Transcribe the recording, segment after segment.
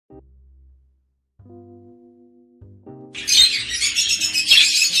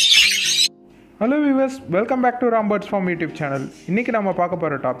Hello viewers, welcome back to Rambird's Farm YouTube channel. இன்னைக்கு நாம பார்க்க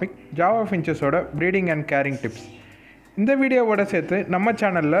போற topic Java ஃபின்ச்சஸோட breeding and carrying tips. இந்த வீடியோவோட சேர்த்து நம்ம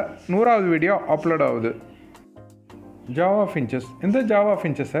சேனல்ல 100வது வீடியோ அப்லோட் ஆகுது. Java finches. இந்த Java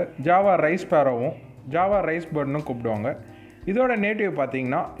ஃபின்ச்சஸை Java rice பேரோவும் Java rice பேர்ட்னு கூப்பிடுவாங்க. இதோட நேட்டிவ்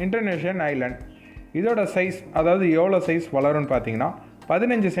பார்த்தீங்கன்னா இந்தோனேஷியன் ஐலாண்ட். இதோட சைஸ், அதாவது எவ்வளோ சைஸ் வளரும்னு பார்த்தீங்கன்னா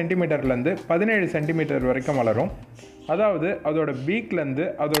 15 சென்டிமீட்டர்லேருந்து 17 சென்டிமீட்டர் வரைக்கும் வளரும். அதாவது அதோட பீக்லேருந்து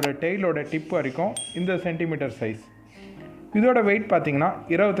அதோட டெய்லோட டிப் வரைக்கும் இந்த சென்டிமீட்டர் சைஸ். இதோட வெயிட் பார்த்திங்கன்னா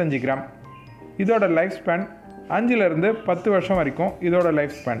 25 கிராம். இதோட லைஃப் ஸ்பேன் 5லேருந்து 10 வருஷம் வரைக்கும் இதோட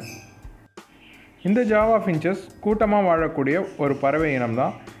லைஃப் ஸ்பேன். இந்த ஜாவா ஃபின்ச்சஸ் கூட்டமாக வாழக்கூடிய ஒரு பறவை இனம்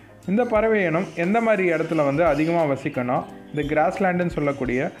தான். இந்த பறவை இனம் எந்த மாதிரி இடத்துல அதிகமாக வசிக்கணும், இந்த கிராஸ்லேண்டுன்னு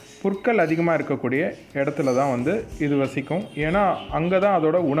சொல்லக்கூடிய புற்கள் அதிகமாக இருக்கக்கூடிய இடத்துல தான் இது வசிக்கும். ஏன்னா அங்கே தான்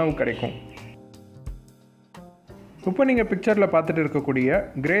அதோட உணவு கிடைக்கும். இப்போ நீங்கள் பிக்சரில் பார்த்துட்டு இருக்கக்கூடிய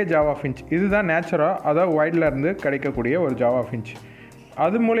கிரே ஜாவா ஃபின்ச், இதுதான் நேச்சுராக, அதாவது வைல்ட்லேருந்து கிடைக்கக்கூடிய ஒரு ஜாவா ஃபின்ச்.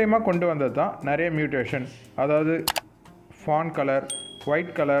 அது மூலயமா கொண்டு வந்தது தான் நிறைய மியூட்டேஷன், அதாவது ஃபான் கலர்,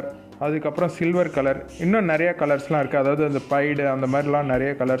 ஒயிட் கலர், அதுக்கப்புறம் சில்வர் கலர், இன்னும் நிறைய கலர்ஸ்லாம் இருக்குது. அதாவது அந்த பைடு அந்த மாதிரிலாம்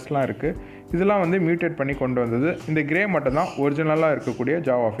நிறைய கலர்ஸ்லாம் இருக்குது. இதெல்லாம் மியூட்டேட் பண்ணி கொண்டு வந்தது. இந்த கிரே மட்டும்தான் ஒரிஜினலாக இருக்கக்கூடிய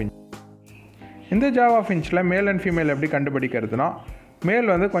ஜாவா ஃபின்ச். இந்த ஜாவா ஃபின்ச்சில் மேல் அண்ட் ஃபீமேல் எப்படி கண்டுபிடிக்கிறதுனா, மேல்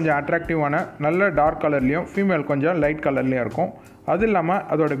கொஞ்சம் அட்ராக்டிவான நல்ல டார்க் கலர்லேயும், ஃபீமேல் கொஞ்சம் லைட் கலர்லேயும் இருக்கும். அது இல்லாமல்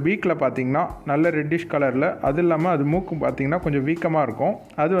அதோட பீக்கில் பார்த்திங்கன்னா நல்ல ரெட்டிஷ் கலரில், அது இல்லாமல் அது மூக்கு பார்த்திங்கன்னா கொஞ்சம் வீக்கமாக இருக்கும்.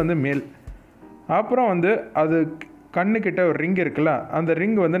 அது மேல். அப்புறம் அது கண்ணுக்கிட்ட ஒரு ரிங் இருக்குல்ல, அந்த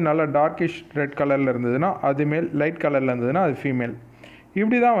ரிங் நல்ல டார்க்கிஷ் ரெட் கலரில் இருந்ததுன்னா அது மேல், லைட் கலரில் இருந்ததுன்னா அது ஃபீமேல்.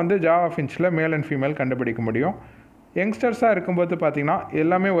 இப்படி தான் ஜாவா ஃபின்ச்சில் மேல் அண்ட் ஃபீமேல் கண்டுபிடிக்க முடியும். யங்ஸ்டர்ஸாக இருக்கும்போது பார்த்திங்கன்னா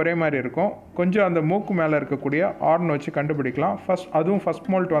எல்லாமே ஒரே மாதிரி இருக்கும். கொஞ்சம் அந்த மூக்கு மேலே இருக்கக்கூடிய ஆர்ன் வச்சு கண்டுபிடிக்கலாம். அதுவும் ஃபஸ்ட்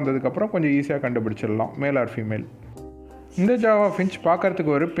மோல்ட் வந்ததுக்கப்புறம் கொஞ்சம் ஈஸியாக கண்டுபிடிச்சிடலாம் மேல் ஆர் ஃபீமேல். இந்த ஜாவா ஃபின்ச்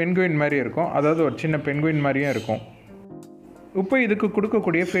பார்க்குறதுக்கு ஒரு பென்குயின் மாதிரி இருக்கும், அதாவது ஒரு சின்ன பென்குயின் மாதிரியும் இருக்கும். இப்போ இதுக்கு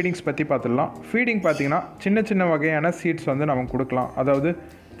கொடுக்கக்கூடிய ஃபீடிங்ஸ் பற்றி பார்த்துடலாம். ஃபீடிங் பார்த்திங்கன்னா சின்ன சின்ன வகையான சீட்ஸ் நம்ம கொடுக்கலாம். அதாவது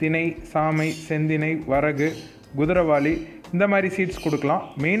திணை, சாமை, செந்தினை, வரகு, குதிரவாளி, இந்த மாதிரி சீட்ஸ் கொடுக்கலாம்.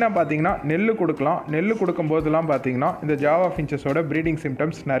 மெயினாக பார்த்திங்கன்னா நெல் கொடுக்கலாம். நெல் கொடுக்கும்போதெல்லாம் பார்த்திங்கன்னா இந்த ஜாவா ஃபின்ச்சஸோட ப்ரீடிங்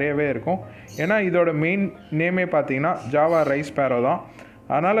சிம்டம்ஸ் நிறையவே இருக்கும். ஏன்னா இதோட மெயின் நேமே பார்த்திங்கன்னா ஜாவா ரைஸ் பேரோ தான்.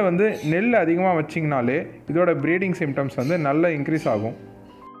 அதனால் நெல் அதிகமாக வச்சிங்கனாலே இதோட ப்ரீடிங் சிம்டம்ஸ் நல்லா இன்க்ரீஸ் ஆகும்.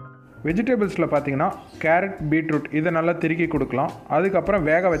 வெஜிடபிள்ஸில் பார்த்திங்கன்னா கேரட், பீட்ரூட் இதை நல்லா திருக்கி கொடுக்கலாம். அதுக்கப்புறம்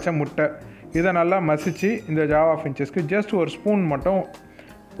வேக வச்ச முட்டை இதை நல்லா மசித்து இந்த ஜாவா ஃபின்ச்சஸ்க்கு ஜஸ்ட் ஒரு ஸ்பூன் மட்டும்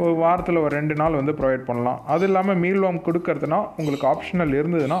ஒரு வாரத்தில் ஒரு 2 நாள் ப்ரொவைட் பண்ணலாம். அது இல்லாமல் மீல் வார்ம் கொடுக்கறதுனா உங்களுக்கு ஆப்ஷனல்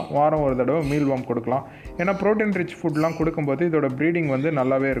இருந்ததுன்னா வாரம் ஒரு தடவை மீல் வார்ம் கொடுக்கலாம். ஏன்னா ப்ரோட்டீன் ரிச் ஃபுட்லாம் கொடுக்கும்போது இதோட ப்ரீடிங்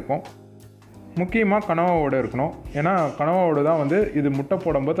நல்லாவே இருக்கும். முக்கியமாக கனவாவோடு இருக்கணும். ஏன்னா கனவாவோடு தான் இது முட்டை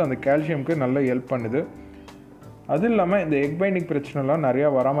போடும்போது அந்த கால்சியம்க்கு நல்லா ஹெல்ப் பண்ணுது. அது இல்லாமல் இந்த எக் பைண்டிங் பிரச்சனைலாம் நிறையா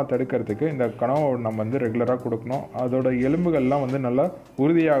வராமல் தடுக்கிறதுக்கு இந்த கனவாவோடு நம்ம ரெகுலராக கொடுக்கணும். அதோட எலும்புகள்லாம் நல்லா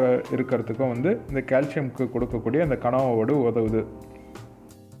உறுதியாக இருக்கிறதுக்கும் இந்த கால்சியம்க்கு கொடுக்கக்கூடிய அந்த கனவாவோடு உதவுது.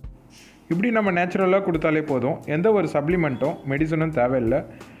 இப்படி நம்ம நேச்சுரலாக கொடுத்தாலே போதும். எந்த ஒரு சப்ளிமெண்ட்டும் மெடிசனும் தேவையில்லை.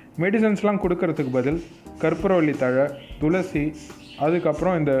 மெடிசன்ஸ்லாம் கொடுக்கறதுக்கு பதில் கற்பூரவள்ளி தழை, துளசி,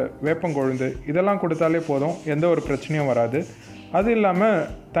 அதுக்கப்புறம் இந்த வேப்பங்கொழுந்து இதெல்லாம் கொடுத்தாலே போதும். எந்த ஒரு பிரச்சனையும் வராது. அது இல்லாமல்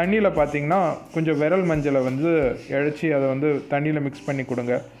தண்ணியில் பார்த்திங்கன்னா கொஞ்சம் விரல் மஞ்சளை இழைச்சி அதை தண்ணியில் மிக்ஸ் பண்ணி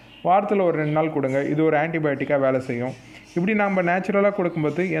கொடுங்க. வாரத்தில் ஒரு 2 நாள் கொடுங்க. இது ஒரு ஆன்டிபயோட்டிக்காக வேலை செய்யும். இப்படி நம்ம நேச்சுரலாக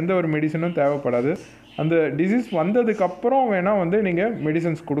கொடுக்கும்போது எந்த ஒரு மெடிசனும் தேவைப்படாது. அந்த டிசீஸ் வந்ததுக்கப்புறம் வேணால் நீங்கள்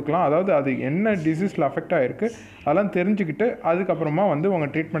மெடிசன்ஸ் கொடுக்கலாம். அதாவது அது என்ன டிசீஸில் அஃபெக்ட் ஆகிருக்கு அதெல்லாம் தெரிஞ்சுக்கிட்டு அதுக்கப்புறமா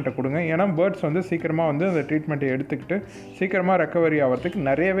உங்கள் ட்ரீட்மெண்ட்டை கொடுங்க. ஏன்னா பேர்ட்ஸ் சீக்கிரமாக அந்த ட்ரீட்மெண்ட்டை எடுத்துக்கிட்டு சீக்கிரமாக ரெக்கவரி ஆகிறதுக்கு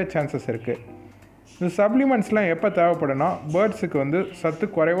நிறையவே சான்சஸ் இருக்குது. இந்த சப்ளிமெண்ட்ஸ்லாம் எப்போ தேவைப்படுனா, பேர்ட்ஸுக்கு சத்து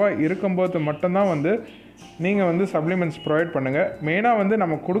குறைவாக இருக்கும்போது மட்டும்தான் நீங்கள் சப்ளிமெண்ட்ஸ் ப்ரொவைட் பண்ணுங்கள். மெயினாக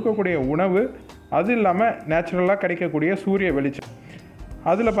நம்ம கொடுக்கக்கூடிய உணவு, அது இல்லாமல் நேச்சுரலாக கிடைக்கக்கூடிய சூரிய வெளிச்சம்,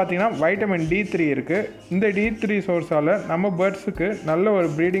 அதில் பார்த்திங்கன்னா வைட்டமின் D3 இருக்குது. இந்த D3 சோர்ஸால் நம்ம பேர்ட்ஸுக்கு நல்ல ஒரு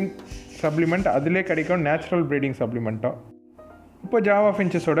ப்ரீடிங் சப்ளிமெண்ட் அதிலே கிடைக்கும், நேச்சுரல் ப்ரீடிங் சப்ளிமெண்ட்டாக. இப்போ ஜாவா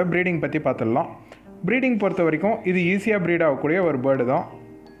ஃபின்ச்சஸோட ப்ரீடிங் பற்றி பார்த்துடலாம். ப்ரீடிங் பொறுத்த வரைக்கும் இது ஈஸியாக ப்ரீட் ஆகக்கூடிய ஒரு பேர்டு தான்.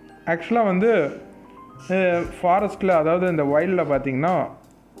 ஆக்சுவலாக ஃபாரஸ்ட்டில், அதாவது இந்த வைல்டில் பார்த்திங்கன்னா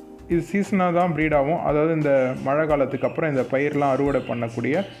இது சீசனாக தான் ப்ரீட் ஆகும். அதாவது இந்த மழை காலத்துக்கு அப்புறம் இந்த பயிரெலாம் அறுவடை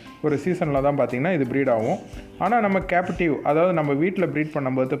பண்ணக்கூடிய ஒரு சீசனில் தான் பார்த்திங்கன்னா இது ப்ரீட் ஆகும். ஆனால் நம்ம கேப்டிவ், அதாவது நம்ம வீட்டில் ப்ரீட்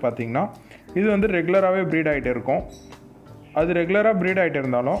பண்ணும்போது பார்த்திங்கன்னா இது ரெகுலராகவே ப்ரீட் ஆகிட்டு இருக்கும். அது ரெகுலராக ப்ரீட் ஆகிட்டு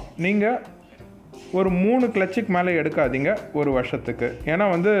இருந்தாலும் நீங்கள் ஒரு 3 கிளச்சுக்கு மேலே எடுக்காதீங்க ஒரு வருஷத்துக்கு. ஏன்னா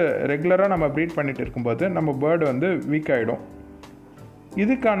ரெகுலராக நம்ம ப்ரீட் பண்ணிகிட்டு இருக்கும்போது நம்ம பேர்டு வீக் ஆகிடும்.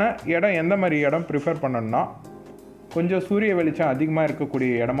 இதுக்கான இடம் எந்த மாதிரி இடம் ப்ரிஃபர் பண்ணணும்னா, கொஞ்சம் சூரிய வெளிச்சம் அதிகமாக இருக்கக்கூடிய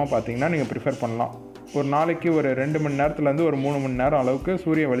இடமா பார்த்திங்கன்னா நீங்கள் ப்ரிஃபர் பண்ணலாம். ஒரு நாளைக்கு ஒரு 2 மணி நேரத்துலேருந்து ஒரு 3 மணி நேரம் அளவுக்கு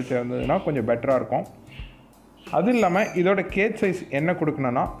சூரிய வெளிச்சம் இருந்ததுன்னா கொஞ்சம் பெட்டராக இருக்கும். அது இல்லாமல் இதோட கேஜ் சைஸ் என்ன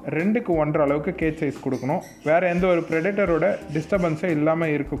கொடுக்கணுன்னா 2க்கு 1.5 அளவுக்கு கேஜ் சைஸ் கொடுக்கணும். வேறு எந்த ஒரு ப்ரெடேட்டரோட டிஸ்டர்பன்ஸும்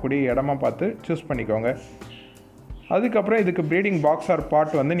இல்லாமல் இருக்கக்கூடிய இடமா பார்த்து சூஸ் பண்ணிக்கோங்க. அதுக்கப்புறம் இதுக்கு ப்ரீடிங் பாக்ஸ் ஆர்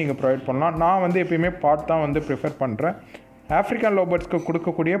பாட் வந்து நீங்கள் ப்ரொவைட் பண்ணலாம். நான் வந்து எப்பயுமே பாட் தான் வந்து ப்ரிஃபர் பண்ணுறேன். ஆஃப்ரிக்கன் லவ்பர்ட்ஸ்க்கு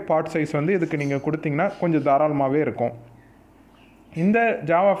கொடுக்கக்கூடிய பாட் சைஸ் வந்து இதுக்கு நீங்கள் கொடுத்தீங்கன்னா கொஞ்சம் தாராளமாகவே இருக்கும். இந்த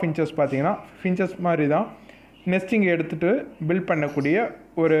ஜாவா ஃபின்ச்சஸ் பார்த்தீங்கன்னா ஃபின்ச்சஸ் மாதிரி தான் நெஸ்டிங் எடுத்துகிட்டு பில்ட் பண்ணக்கூடிய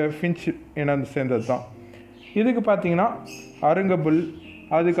ஒரு ஃபின்ச் இனம் சேர்ந்தது தான். இதுக்கு பார்த்தீங்கன்னா அருங்கபுல்,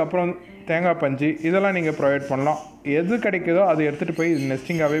 அதுக்கப்புறம் தேங்காய் பஞ்சு இதெல்லாம் நீங்கள் ப்ரொவைட் பண்ணலாம். எது கிடைக்குதோ அதை எடுத்துகிட்டு போய் இது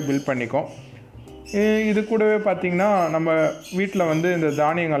நெஸ்டிங்காகவே பில்ட் பண்ணிக்கும். இது கூடவே பார்த்திங்கன்னா நம்ம வீட்டில் வந்து இந்த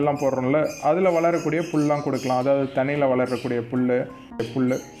தானியங்கள்லாம் போடுறோம்ல, அதில் வளரக்கூடிய புல்லாம் கொடுக்கலாம். அதாவது தண்ணியில் வளரக்கூடிய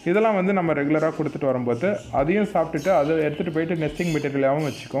புல் இதெல்லாம் வந்து நம்ம ரெகுலராக கொடுத்துட்டு வரும்போது அதையும் சாப்பிட்டுட்டு அதை எடுத்துகிட்டு போயிட்டு நெஸ்டிங் மெட்டீரியலாகவும்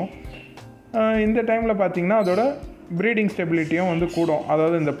வச்சுக்கும். இந்த டைமில் பார்த்திங்கன்னா அதோட ப்ரீடிங் ஸ்டெபிலிட்டியும் வந்து கூடும்,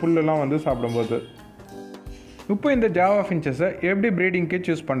 அதாவது இந்த புல்லெலாம் வந்து சாப்பிடும்போது. இப்போ இந்த ஜாவா ஃபின்ச்சஸை எப்படி ப்ரீடிங்க்கு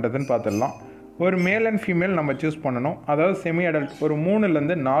சூஸ் பண்ணுறதுன்னு பார்த்துடலாம். ஒரு மேல் அண்ட் ஃபீமேல் நம்ம சூஸ் பண்ணணும். அதாவது செமி அடல்ட் ஒரு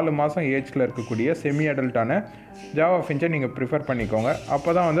 3லேருந்து 4 மாதம் ஏஜில் இருக்கக்கூடிய செமி அடல்ட்டான ஜாவா ஃபின்ச்சை நீங்கள் ப்ரிஃபர் பண்ணிக்கோங்க. அப்போ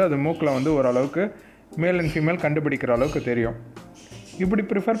தான் வந்து அது மூக்கில் வந்து ஓரளவுக்கு மேல் அண்ட் ஃபீமேல் கண்டுபிடிக்கிற அளவுக்கு தெரியும். இப்படி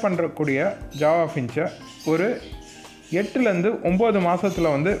ப்ரிஃபர் பண்ணுறக்கூடிய ஜாவா ஃபின்ச்சை ஒரு 8லேருந்து 9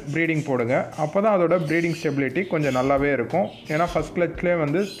 மாதத்தில் வந்து ப்ரீடிங் போடுங்க. அப்போ தான் அதோட ப்ரீடிங் ஸ்டெபிலிட்டி கொஞ்சம் நல்லாவே இருக்கும். ஏன்னா ஃபஸ்ட் கிளச்லேயே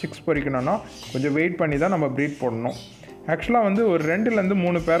வந்து சிக்ஸ் பொறிக்கணும்னா கொஞ்சம் வெயிட் பண்ணி தான் நம்ம ப்ரீட் போடணும். ஆக்சுவலாக வந்து ஒரு 2லேருந்து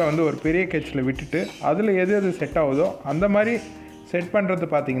 3 பேரை வந்து ஒரு பெரிய கேட்சில் விட்டுட்டு அதில் எது செட் ஆகுதோ அந்த மாதிரி செட் பண்ணுறது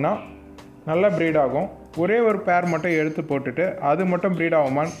பார்த்திங்கன்னா நல்லா ப்ரீட் ஆகும். ஒரே ஒரு பேர் மட்டும் எடுத்து போட்டுட்டு அது மட்டும் ப்ரீட்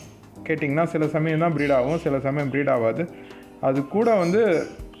ஆகுமான்னு கேட்டிங்கன்னா சில சமயம் தான் ப்ரீட் ஆகும், சில சமயம் ப்ரீட் ஆகாது. அது கூட வந்து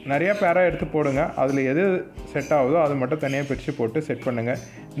நிறையா பேராக எடுத்து போடுங்க. அதில் எது செட் ஆகுதோ அது மட்டும் தனியாக பிரித்து போட்டு செட் பண்ணுங்கள்.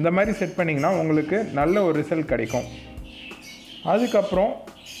 இந்த மாதிரி செட் பண்ணிங்கன்னா உங்களுக்கு நல்ல ஒரு ரிசல்ட் கிடைக்கும். அதுக்கப்புறம்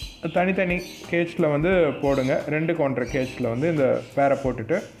தனித்தனி கேஜில் வந்து போடுங்க. 2க்கு 1.5 கேஜில் வந்து இந்த பேரை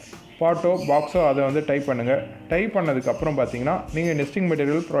போட்டுட்டு பாட்டோ பாக்ஸோ அதை வந்து டைப் பண்ணுங்கள். டைப் பண்ணதுக்கப்புறம் பார்த்தீங்கன்னா நீங்கள் நெஸ்டிங்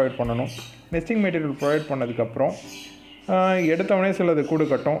மெட்டீரியல் ப்ரொவைட் பண்ணணும். நெஸ்டிங் மெட்டீரியல் ப்ரொவைட் பண்ணதுக்கப்புறம் எடுத்தவொடனே சிலது கூடு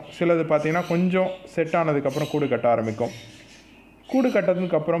கட்டும், சிலது பார்த்திங்கன்னா கொஞ்சம் செட் ஆனதுக்கப்புறம் கூடு கட்ட ஆரம்பிக்கும். கூடு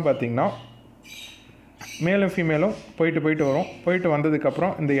கட்டதுக்கப்புறம் பார்த்திங்கன்னா மேலும் ஃபீமேலும் போயிட்டு வரும். போயிட்டு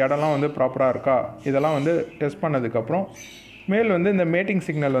வந்ததுக்கப்புறம் இந்த இடம்லாம் வந்து ப்ராப்பராக இருக்கா இதெல்லாம் வந்து டெஸ்ட் பண்ணதுக்கப்புறம் மேல் வந்து இந்த மேட்டிங்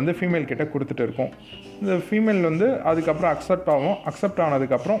சிக்னல் வந்து ஃபீமேல் கிட்ட கொடுத்துட்டு இருக்கும். இந்த ஃபீமேல் வந்து அதுக்கப்புறம் அக்செப்ட் ஆகும். அக்செப்ட்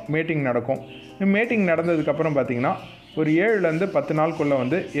ஆனதுக்கப்புறம் மேட்டிங் நடக்கும். மேட்டிங் நடந்ததுக்கப்புறம் பார்த்திங்கன்னா ஒரு 7லேருந்து 10 நாளுக்குள்ளே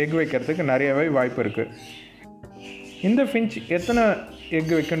வந்து எக் வைக்கிறதுக்கு நிறையவே வாய்ப்பு இருக்குது. இந்த ஃபின்ச் எத்தனை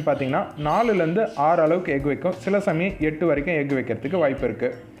எக் வைக்குன்னு பார்த்தீங்கன்னா 4லேருந்து 6 அளவுக்கு எக் வைக்கும். சில சமயம் 8 வரைக்கும் எக் வைக்கிறதுக்கு வாய்ப்பு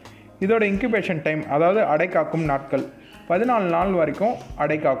இருக்குது. இதோட இன்குபேஷன் டைம் அதாவது அடைக்காக்கும் நாட்கள் 14 நாள் வரைக்கும்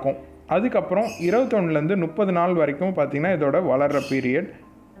அடைக்காக்கும். அதுக்கப்புறம் 21லேருந்து 30 நாள் வரைக்கும் பார்த்திங்கன்னா இதோட வளர்கிற பீரியட்.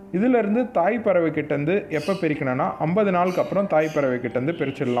 இதிலேருந்து தாய் பறவைக்கிட்டேருந்து எப்போ பிரிக்கணும்னா 50 நாளுக்கு அப்புறம் தாய் பறவைக்கிட்டேருந்து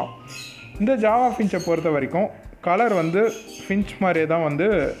பிரிச்சிடலாம். இந்த ஜாவா ஃபின்ச்சை பொறுத்த வரைக்கும் கலர் வந்து ஃபின்ச் மாதிரியே தான் வந்து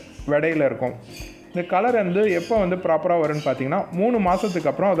விடையில் இருக்கும். இந்த கலர் வந்து எப்போ வந்து ப்ராப்பராக வரும்னு பார்த்திங்கன்னா 3 மாதத்துக்கு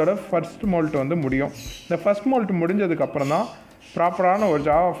அப்புறம் அதோட ஃபர்ஸ்ட் மோல்ட் வந்து முடியும். இந்த ஃபர்ஸ்ட் மோல்ட் முடிஞ்சதுக்கப்புறம் தான் ப்ராப்பரான ஒரு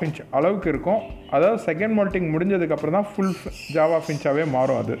ஜாவா ஃபின்ச் அளவுக்கு இருக்கும். அதாவது செகண்ட் மோல்ட்டிங் முடிஞ்சதுக்கப்புறம் தான் ஃபுல் ஜாவா ஃபின்ச்சாகவே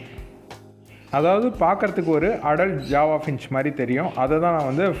மாறும். அதாவது பார்க்குறதுக்கு ஒரு அடல்ட் ஜாவா ஃபின்ச் மாதிரி தெரியும். அதை தான் நான்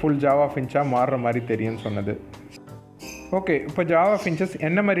வந்து ஃபுல் ஜாவா ஃபின்ச்சாக மாறுற மாதிரி தெரியும்னு சொன்னது. ஓகே, இப்போ ஜாவா ஃபின்ச்சஸ்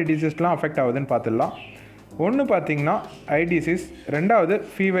என்ன மாதிரி டிசீஸ்லாம் அஃபெக்ட் ஆகுதுன்னு பார்த்துடலாம். ஒன்று பார்த்திங்கன்னா ஐ டிசீஸ், 2வது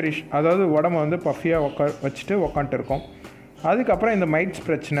ஃபீவரிஷ், அதாவது உடம்பு வந்து பஃபியாக வச்சுட்டு உக்காண்ட்டு இருக்கும். அதுக்கப்புறம் இந்த மைட்ஸ்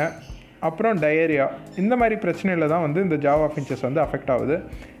பிரச்சனை, அப்புறம் டயரியா, இந்த மாதிரி பிரச்சனையில் தான் வந்து இந்த ஜாவா ஃபின்ச்சஸ் வந்து அஃபெக்ட் ஆகுது.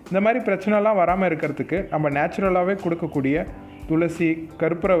 இந்த மாதிரி பிரச்சனைலாம் வராமல் இருக்கிறதுக்கு நம்ம நேச்சுரலாகவே கொடுக்கக்கூடிய துளசி,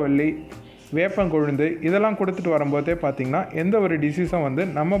 கற்பூரவள்ளி, வேப்பங்கொழுந்து இதெல்லாம் கொடுத்துட்டு வரும்போதே பார்த்திங்கன்னா எந்த ஒரு டிசீஸும் வந்து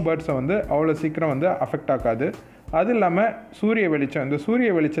நம்ம பேர்ட்ஸை வந்து அவ்வளோ சீக்கிரம் வந்து அஃபெக்ட் ஆகாது. அது இல்லாமல் சூரிய வெளிச்சம், இந்த சூரிய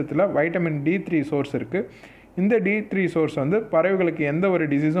வெளிச்சத்தில் வைட்டமின் D3 சோர்ஸ் இருக்குது. இந்த D3 சோர்ஸ் வந்து பறவைகளுக்கு எந்த ஒரு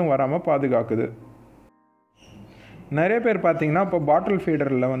டிசீஸும் வராமல் பாதுகாக்குது. நிறைய பேர் பார்த்திங்கன்னா இப்போ பாட்டில்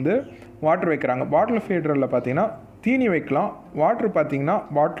ஃபீடரில் வந்து வாட்டர் வைக்கிறாங்க. பாட்டில் ஃபீடரில் பார்த்திங்கன்னா தீனி வைக்கலாம். வாட்ரு பார்த்திங்கன்னா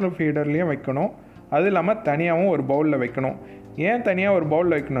பாட்டில் ஃபீடர்லேயும் வைக்கணும். அது இல்லாமல் தனியாகவும் ஒரு பவுலில் வைக்கணும். ஏன் தனியாக ஒரு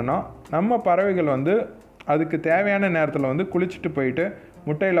பவுலில் வைக்கணும்னா நம்ம பறவைகள் வந்து அதுக்கு தேவையான நேரத்தில் வந்து குளிச்சுட்டு போயிட்டு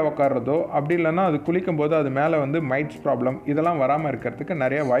முட்டையில் உக்காடுறதோ அப்படி இல்லைன்னா அது குளிக்கும் போது அது மேலே வந்து மைட்ஸ் ப்ராப்ளம் இதெல்லாம் வராமல் இருக்கிறதுக்கு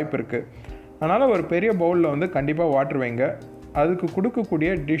நிறைய வாய்ப்பு இருக்குது. அதனால் ஒரு பெரிய பவுலில் வந்து கண்டிப்பாக வாட்டர் வைங்க. அதுக்கு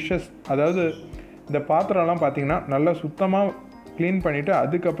கொடுக்கக்கூடிய டிஷ்ஷஸ், அதாவது இந்த பாத்திரம்லாம் பார்த்திங்கன்னா நல்லா சுத்தமாக க்ளீன் பண்ணிவிட்டு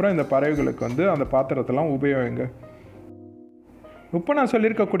அதுக்கப்புறம் இந்த பறவைகளுக்கு வந்து அந்த பாத்திரத்தெல்லாம் உபயோகிங்க. இப்போ நான்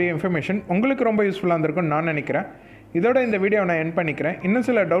சொல்லியிருக்கக்கூடிய இன்ஃபர்மேஷன் உங்களுக்கு ரொம்ப யூஸ்ஃபுல்லாக இருந்திருக்கும்னு நான் நினைக்கிறேன். இதோட இந்த வீடியோவை நான் எண்ட் பண்ணிக்கிறேன். இன்னும்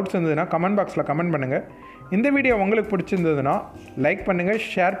சில டவுட்ஸ் இருந்ததுன்னா கமெண்ட் பாக்ஸில் கமெண்ட் பண்ணுங்கள். இந்த வீடியோ உங்களுக்கு பிடிச்சிருந்ததுன்னா லைக் பண்ணுங்கள்,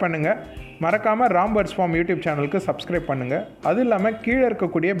 ஷேர் பண்ணுங்கள். மறக்காமல் ராம் பேர்ட்ஸ் ஃபார்ம் யூடியூப் சேனலுக்கு சப்ஸ்கிரைப் பண்ணுங்கள். அதுவும் இல்லாமல் கீழே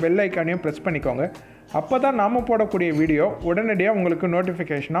இருக்கக்கூடிய பெல் ஐக்கானையும் ப்ரெஸ் பண்ணிக்கோங்க. அப்போ தான் நாம் போடக்கூடிய வீடியோ உடனடியாக உங்களுக்கு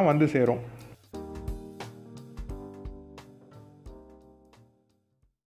நோட்டிஃபிகேஷனாக வந்து சேரும்.